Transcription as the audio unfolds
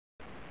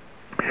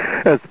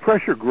As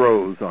pressure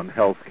grows on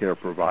healthcare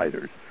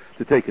providers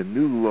to take a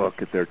new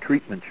look at their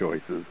treatment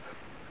choices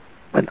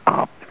and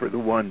opt for the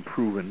one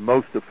proven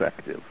most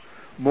effective,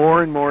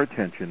 more and more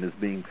attention is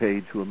being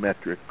paid to a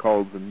metric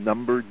called the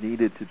number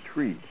needed to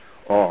treat,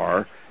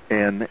 or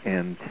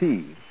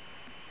NNT.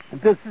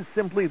 This is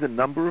simply the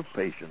number of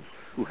patients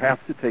who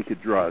have to take a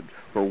drug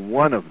for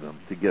one of them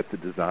to get the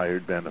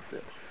desired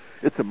benefit.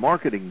 It's a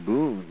marketing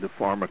boon to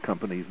pharma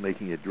companies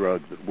making a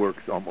drug that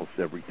works almost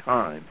every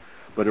time,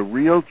 but a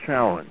real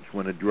challenge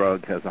when a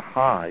drug has a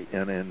high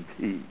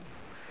NNT.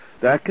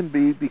 That can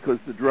be because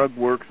the drug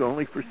works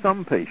only for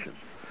some patients,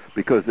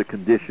 because the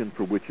condition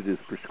for which it is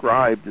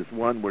prescribed is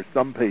one where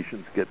some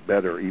patients get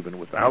better even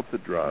without the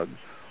drug,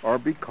 or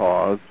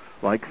because,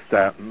 like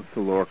statins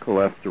to lower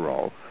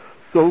cholesterol,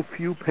 so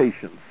few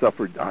patients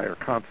suffer dire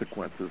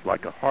consequences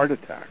like a heart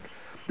attack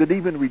that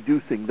even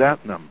reducing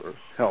that number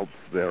helps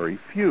very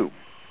few.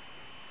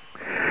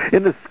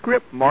 In the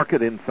Scrip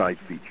Market Insight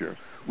feature,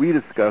 we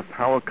discussed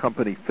how a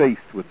company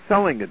faced with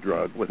selling a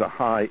drug with a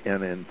high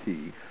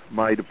NNT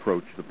might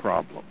approach the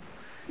problem.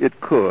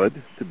 It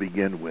could, to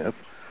begin with,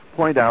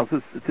 point out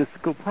the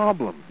statistical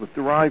problems with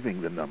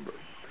deriving the number.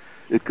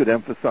 It could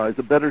emphasize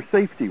a better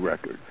safety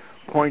record,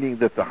 pointing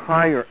that the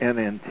higher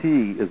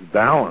NNT is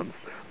balanced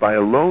by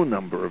a low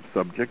number of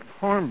subjects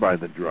harmed by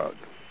the drug.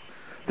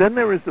 Then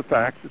there is the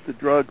fact that the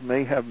drug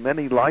may have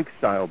many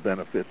lifestyle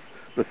benefits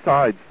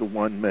besides the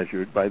one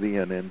measured by the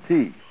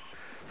NNT.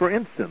 For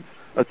instance,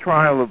 a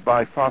trial of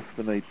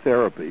biphosphonate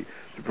therapy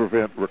to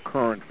prevent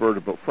recurrent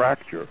vertebral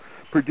fracture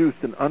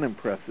produced an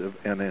unimpressive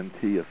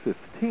NNT of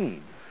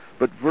 15,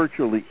 but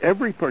virtually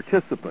every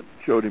participant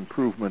showed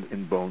improvement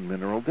in bone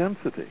mineral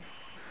density.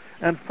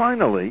 And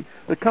finally,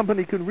 the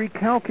company could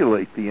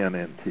recalculate the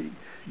NNT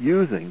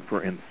using,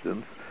 for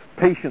instance,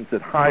 patients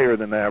at higher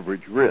than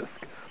average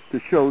risk to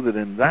show that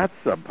in that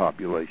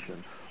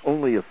subpopulation,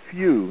 only a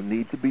few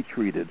need to be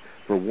treated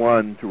for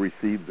one to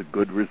receive the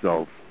good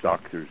results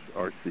doctors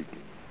are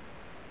seeking.